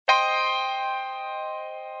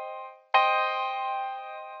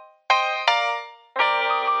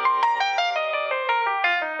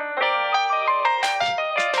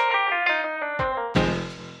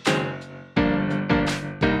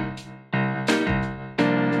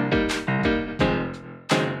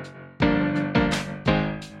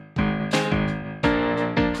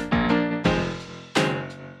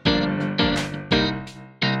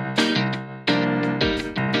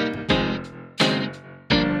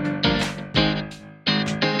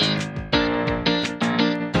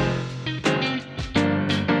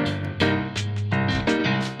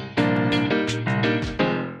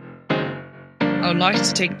like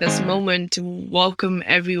to take this moment to welcome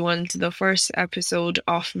everyone to the first episode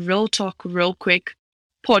of Real Talk Real Quick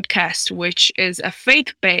podcast, which is a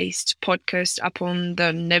faith-based podcast upon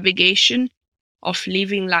the navigation of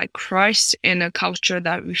living like Christ in a culture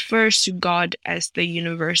that refers to God as the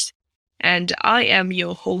universe. And I am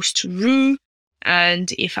your host, Rue.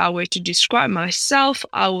 And if I were to describe myself,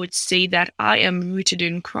 I would say that I am rooted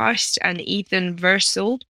in Christ and Ethan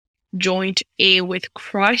Versal, joint heir with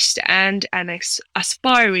Christ and an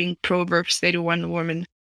aspiring Proverbs 31 woman.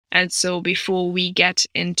 And so before we get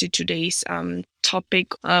into today's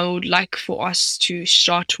topic, I would like for us to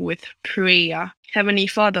start with prayer. Heavenly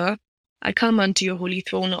Father, I come unto your holy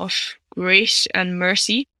throne of grace and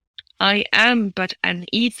mercy. I am but an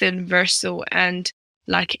Ethan Versal, and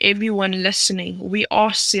like everyone listening, we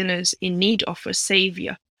are sinners in need of a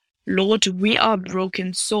Savior. Lord, we are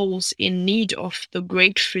broken souls in need of the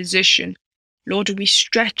great physician. Lord, we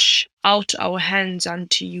stretch out our hands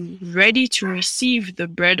unto you, ready to receive the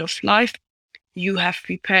bread of life you have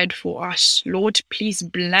prepared for us. Lord, please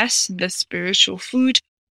bless the spiritual food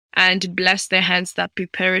and bless the hands that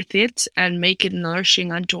prepareth it and make it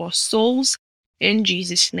nourishing unto our souls. In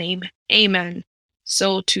Jesus' name, amen.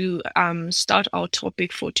 So to start our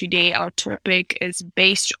topic for today, our topic is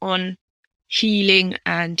based on healing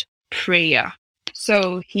and prayer.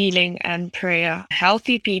 So healing and prayer.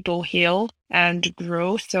 Healthy people heal and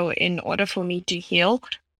grow. So in order for me to heal,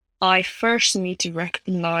 I first need to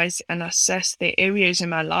recognize and assess the areas in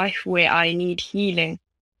my life where I need healing.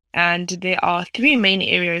 And there are three main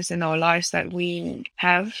areas in our lives that we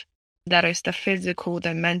have. That is the physical,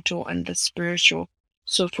 the mental, and the spiritual.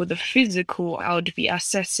 So for the physical, I would be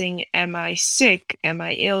assessing, am I sick? Am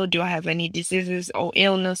I ill? Do I have any diseases or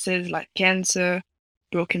illnesses like cancer,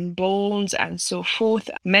 broken bones, and so forth?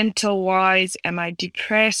 Mental-wise, am I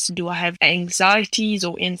depressed? Do I have anxieties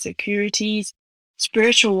or insecurities?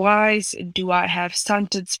 Spiritual-wise, do I have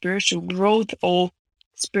stunted spiritual growth or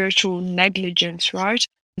spiritual negligence, right?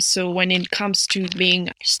 So when it comes to being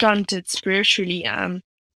stunted spiritually,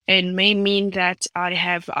 it may mean that I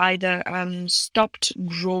have either stopped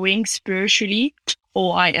growing spiritually,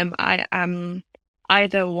 or I am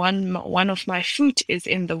either one of my foot is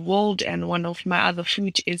in the world and one of my other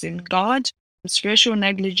foot is in God. Spiritual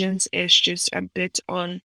negligence is just a bit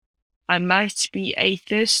on, I might be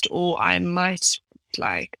atheist, or I might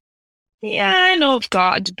like, yeah, I know of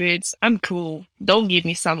God, but I'm cool. Don't give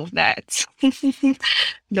me some of that.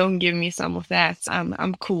 Don't give me some of that.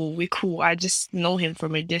 I'm cool. We're cool. I just know him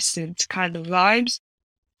from a distance kind of vibes.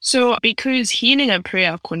 So because healing and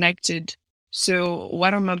prayer are connected, so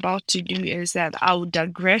what I'm about to do is that I'll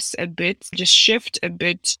digress a bit, just shift a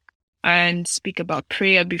bit and speak about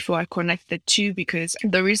prayer before I connect the two, because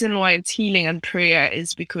the reason why it's healing and prayer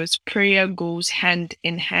is because prayer goes hand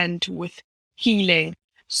in hand with healing.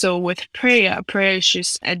 So with prayer is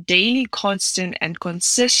just a daily, constant, and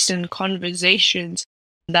consistent conversations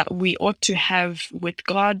that we ought to have with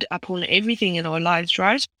God upon everything in our lives,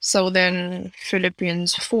 right? So then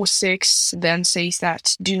Philippians 4:6 then says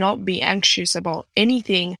that, do not be anxious about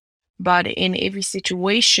anything, but in every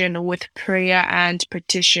situation with prayer and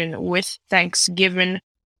petition, with thanksgiving,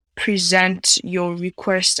 present your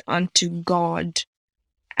request unto God.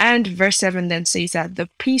 And verse 7 then says that the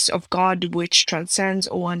peace of God, which transcends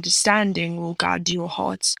all understanding, will guard your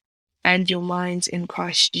hearts and your minds in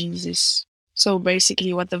Christ Jesus. So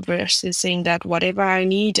basically what the verse is saying, that whatever I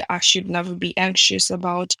need, I should never be anxious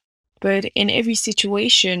about. But in every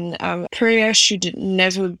situation, prayer should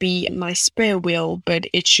never be my spare wheel, but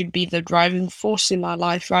it should be the driving force in my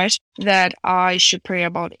life, right? That I should pray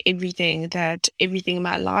about everything, that everything in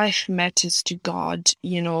my life matters to God,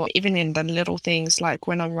 even in the little things, like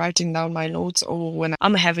when I'm writing down my notes or when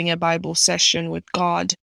I'm having a Bible session with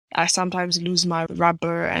God. I sometimes lose my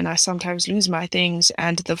rubber and I sometimes lose my things.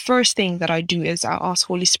 And the first thing that I do is I ask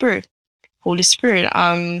Holy Spirit,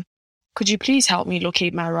 could you please help me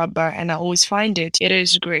locate my rubber? And I always find it. It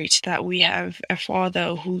is great that we have a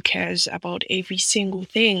Father who cares about every single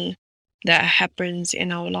thing that happens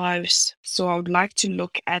in our lives. So I would like to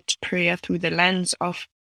look at prayer through the lens of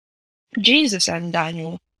Jesus and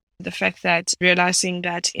Daniel. The fact that realizing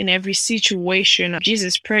that in every situation,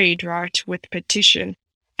 Jesus prayed, right, with petition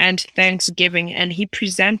and thanksgiving, and he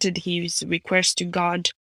presented his request to God.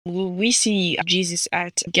 We see Jesus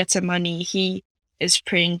at Gethsemane. He is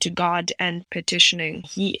praying to God and petitioning.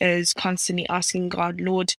 He is constantly asking God,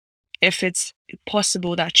 Lord, if it's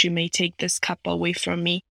possible that you may take this cup away from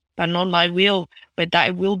me, but not my will, but thy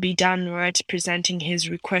will be done, right? Presenting his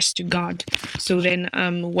request to God. So then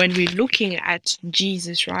when we're looking at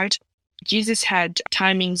Jesus, right, Jesus had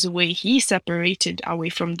timings where he separated away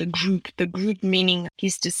from the group meaning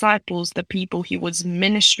his disciples, the people he was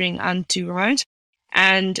ministering unto, right?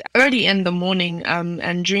 And early in the morning,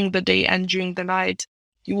 and during the day and during the night,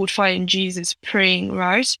 you would find Jesus praying,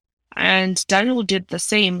 right? And Daniel did the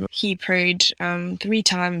same. He prayed 3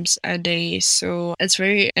 times a day. So it's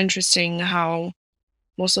very interesting how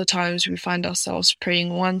most of the times we find ourselves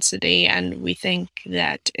praying once a day and we think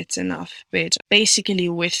that it's enough. But basically,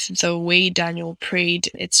 with the way Daniel prayed,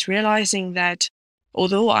 it's realizing that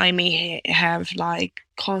although I may have like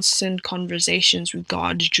constant conversations with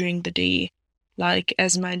God during the day, like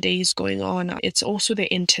as my day is going on, it's also the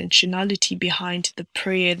intentionality behind the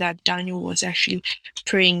prayer that Daniel was actually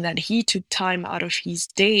praying, that he took time out of his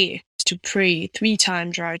day to pray 3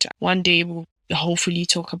 times, right? One day we'll hopefully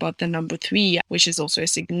talk about the number 3, which is also a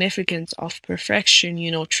significance of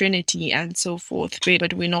perfection, Trinity and so forth,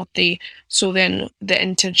 but we're not there. So then the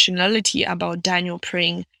intentionality about Daniel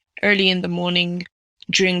praying early in the morning,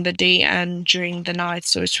 during the day and during the night.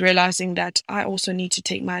 So it's realizing that I also need to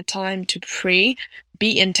take my time to pray,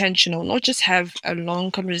 be intentional, not just have a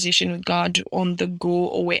long conversation with God on the go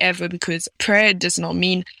or wherever, because prayer does not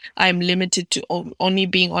mean I'm limited to only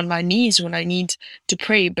being on my knees when I need to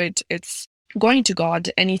pray, but it's going to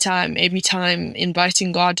God anytime, every time,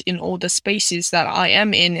 inviting God in all the spaces that I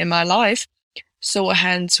am in my life. So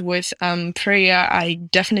hence with prayer, I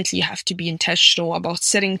definitely have to be intentional about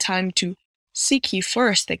setting time to seek ye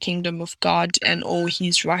first the kingdom of God and all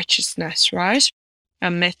his righteousness, right?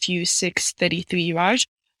 Matthew 6:33, right?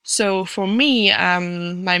 So for me,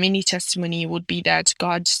 my mini testimony would be that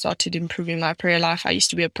God started improving my prayer life. I used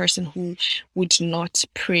to be a person who would not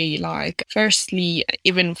pray. Like, firstly,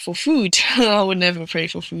 even for food, I would never pray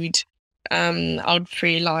for food. I would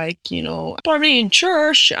pray like, probably in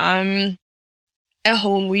church. At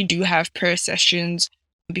home, we do have prayer sessions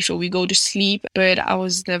before we go to sleep, but I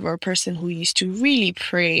was never a person who used to really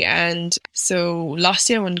pray. And so last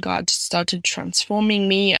year when God started transforming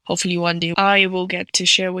me, hopefully one day I will get to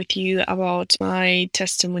share with you about my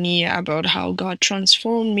testimony about how God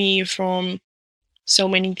transformed me from so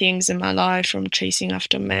many things in my life, from chasing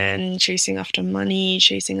after men, chasing after money,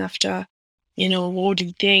 chasing after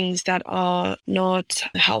worldly things that are not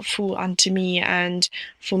helpful unto me. And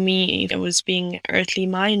for me, it was being earthly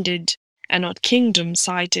minded and not kingdom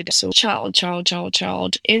sighted. So child.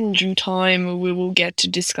 In due time, we will get to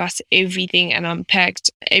discuss everything and unpack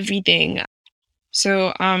everything.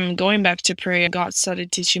 So going back to prayer, God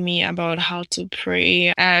started teaching me about how to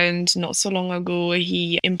pray, and not so long ago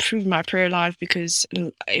he improved my prayer life because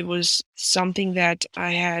it was something that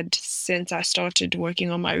I had since I started working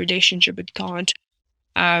on my relationship with God.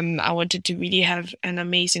 I wanted to really have an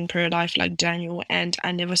amazing prayer life like Daniel, and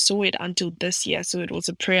I never saw it until this year. So it was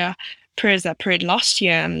prayers that I prayed last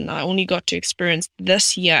year, and I only got to experience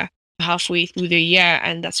this year halfway through the year,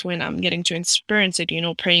 and that's when I'm getting to experience it,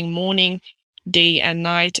 praying morning, day and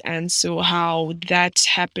night. And so how that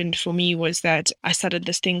happened for me was that I started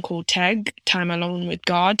this thing called TAG, Time Alone with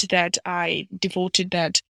God, that I devoted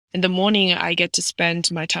that in the morning. I get to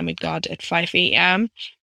spend my time with God at 5 a.m.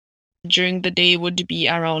 During the day would be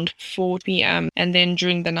around 4 p.m. and then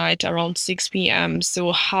during the night around 6 p.m.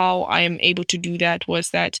 So how I am able to do that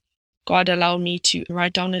was that God allowed me to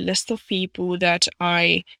write down a list of people that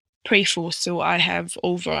I pray for. So I have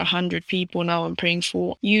over 100 people now I'm praying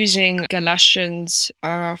for using Galatians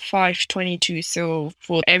 5:22. So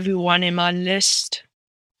for everyone in my list,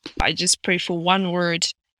 I just pray for one word.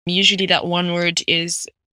 Usually that one word is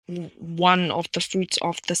one of the fruits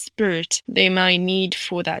of the Spirit they might need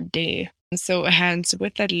for that day. So hence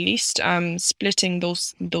with that list, splitting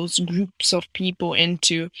those groups of people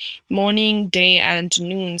into morning, day, and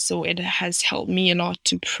noon. So it has helped me a lot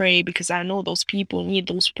to pray because I know those people need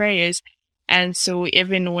those prayers. And so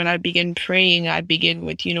even when I begin praying, I begin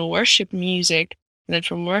with, worship music. And then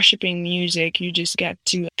from worshiping music, you just get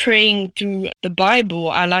to praying through the Bible.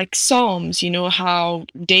 I like Psalms, how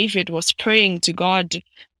David was praying to God.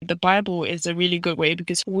 The Bible is a really good way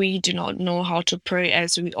because we do not know how to pray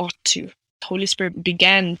as we ought to. Holy Spirit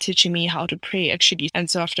began teaching me how to pray actually. And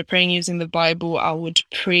so after praying using the Bible, I would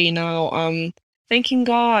pray now, thanking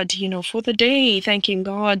God, for the day, thanking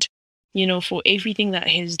God, for everything that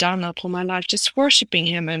he's done upon my life, just worshiping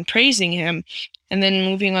him and praising him. And then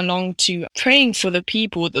moving along to praying for the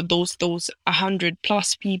people, those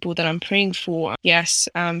 100+ people that I'm praying for. Yes,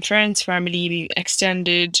 friends, family,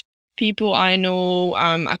 extended people I know,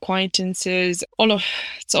 acquaintances,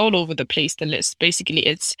 it's all over the place, the list. Basically,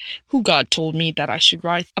 it's who God told me that I should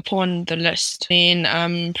write upon the list. And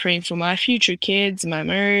I'm praying for my future kids, my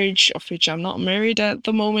marriage, of which I'm not married at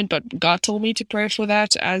the moment, but God told me to pray for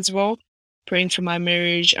that as well. praying for my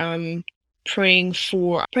marriage, praying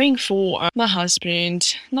for my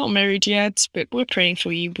husband, not married yet, but we're praying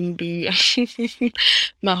for you, boo boo.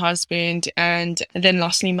 My husband, and then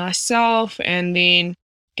lastly myself, and then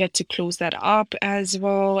get to close that up as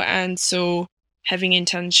well. And so having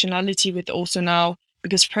intentionality with also now,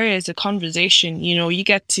 because prayer is a conversation, you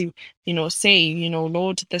get to, say,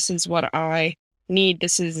 Lord, this is what I need,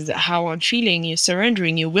 this is how I'm feeling. You're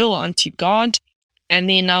surrendering your will unto God. And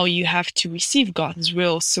then now you have to receive God's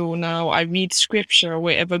will. So now I read scripture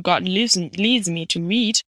wherever God leads me to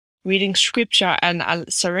read, reading scripture and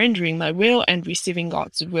surrendering my will and receiving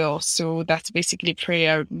God's will. So that's basically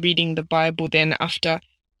prayer, reading the Bible then after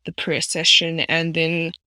the prayer session. And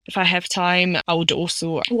then if I have time, I would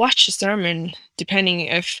also watch a sermon, depending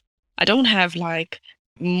if I don't have like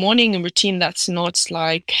morning routine that's not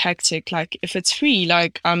like hectic. Like if it's free,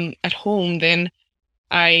 like I'm at home, then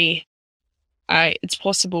it's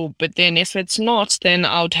possible, but then if it's not, then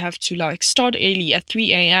I would have to like start early at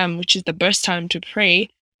 3 a.m., which is the best time to pray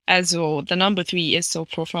as well. The number 3 is so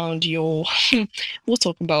profound. We'll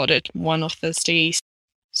talk about it one of those days.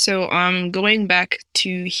 So I'm going back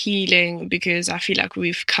to healing because I feel like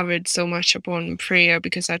we've covered so much upon prayer,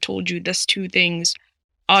 because I told you these two things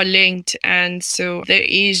are linked, and so there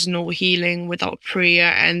is no healing without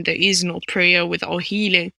prayer, and there is no prayer without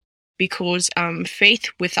healing, because faith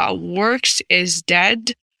without works is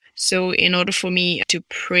dead. So in order for me to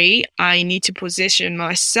pray, I need to position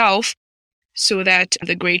myself so that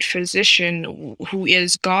the great physician, who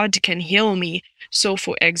is God, can heal me. So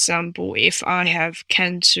for example, if I have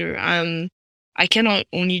cancer, I cannot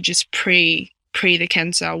only just pray the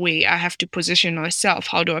cancer away. I have to position myself.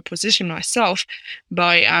 How do I position myself?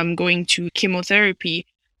 By going to chemotherapy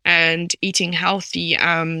and eating healthy,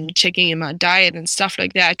 checking in my diet and stuff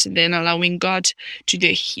like that, and then allowing God to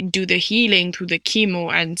do the healing through the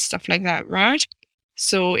chemo and stuff like that, right?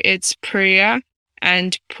 So it's prayer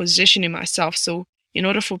and positioning myself. So in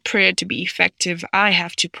order for prayer to be effective, I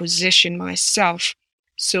have to position myself.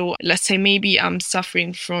 So let's say maybe I'm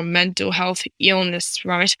suffering from mental health illness,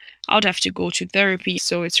 right? I would have to go to therapy.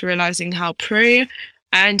 So it's realizing how prayer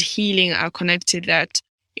and healing are connected, that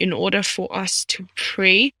in order for us to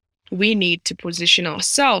pray, we need to position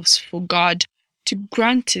ourselves for God to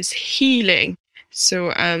grant us healing.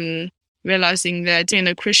 So realizing that in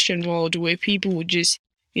a Christian world where people would just,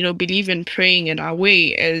 believe in praying in our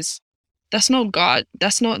way, that's not God.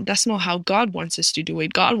 That's not how God wants us to do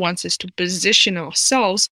it. God wants us to position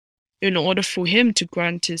ourselves in order for him to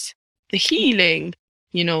grant us the healing,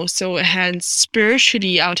 so hence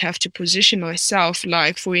spiritually I would have to position myself.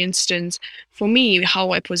 Like for instance, for me,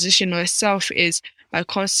 how I position myself is by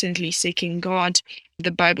constantly seeking God.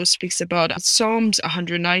 The Bible speaks about Psalms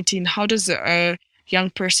 119. How does a young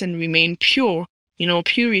person remain pure?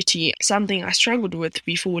 Purity, something I struggled with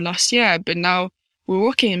before last year, but now we're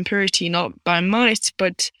walking in purity, not by might,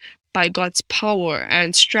 but by God's power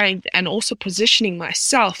and strength, and also positioning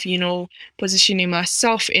myself, positioning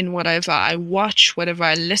myself in whatever I watch, whatever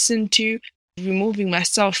I listen to, removing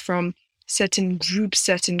myself from certain groups,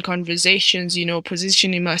 certain conversations,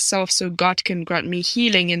 positioning myself so God can grant me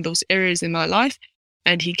healing in those areas in my life,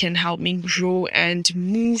 and he can help me grow and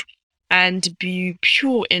move and be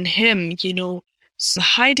pure in him, So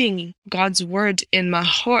hiding God's word in my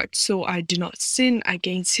heart so I do not sin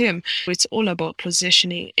against him. It's all about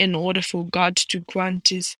positioning in order for God to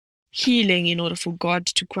grant us healing, in order for God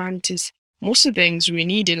to grant us most of the things we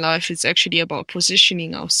need in life. Is actually about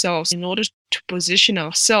positioning ourselves. In order to position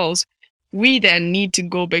ourselves, we then need to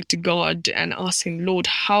go back to God and ask him, Lord,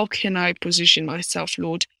 how can I position myself,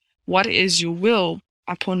 Lord? What is your will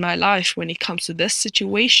upon my life when it comes to this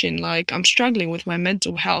situation? Like I'm struggling with my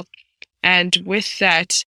mental health. And with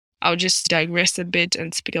that, I'll just digress a bit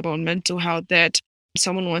and speak about mental health. That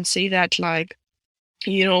someone once say that, like,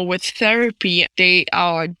 with therapy, they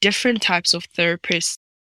are different types of therapists.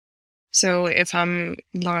 So if I'm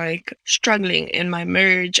like struggling in my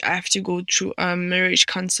marriage, I have to go through a marriage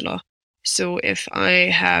counselor. So if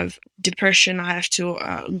I have depression, I have to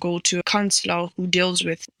go to a counselor who deals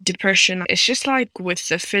with depression. It's just like with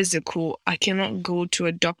the physical. I cannot go to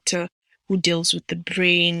a doctor who deals with the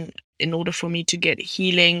brain in order for me to get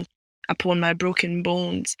healing upon my broken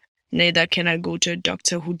bones. Neither can I go to a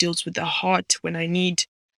doctor who deals with the heart when I need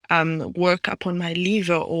work upon my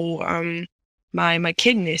liver or my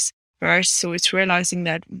kidneys, right? So it's realizing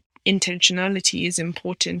that intentionality is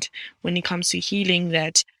important when it comes to healing,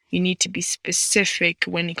 that you need to be specific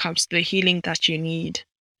when it comes to the healing that you need.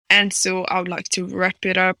 And so I would like to wrap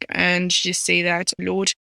it up and just say that,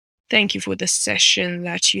 Lord, thank you for the session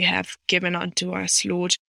that you have given unto us,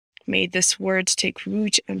 Lord. May this word take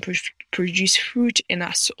root and produce fruit in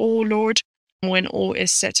us, oh Lord. When all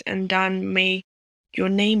is said and done, may your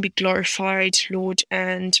name be glorified, Lord,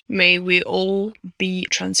 and may we all be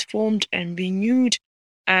transformed and renewed,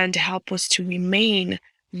 and help us to remain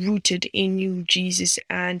rooted in you, Jesus,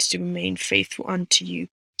 and to remain faithful unto you.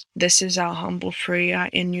 This is our humble prayer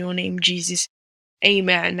in your name, Jesus.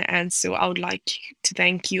 Amen. And so I would like to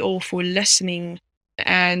thank you all for listening,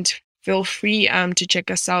 and feel free to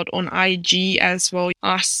check us out on IG as well.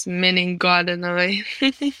 Us, meaning God and I.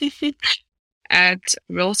 At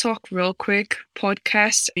Real Talk Real Quick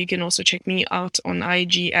podcast. You can also check me out on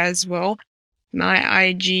IG as well. My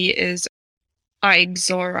IG is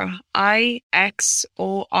Ixora, IXORA_R.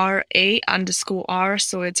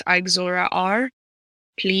 So it's Ixora R.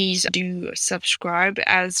 Please do subscribe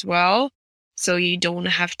as well, so you don't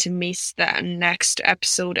have to miss the next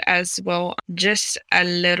episode as well. Just a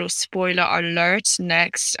little spoiler alert,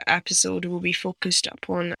 next episode will be focused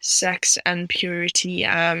upon sex and purity.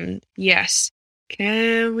 Yes.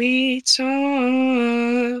 Can we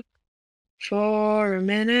talk for a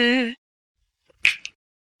minute?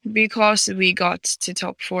 Because we got to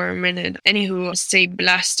talk for a minute. Anywho, stay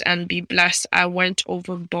blessed and be blessed. I went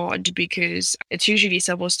overboard because it's usually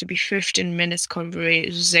supposed to be 15 minutes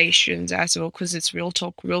conversations as well, because it's real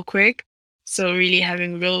talk real quick. So really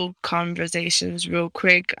having real conversations real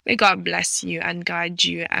quick. May God bless you and guide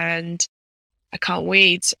you. And I can't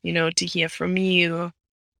wait, to hear from you.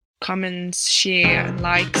 Comments, share,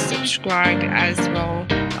 like, subscribe as well.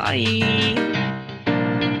 Bye.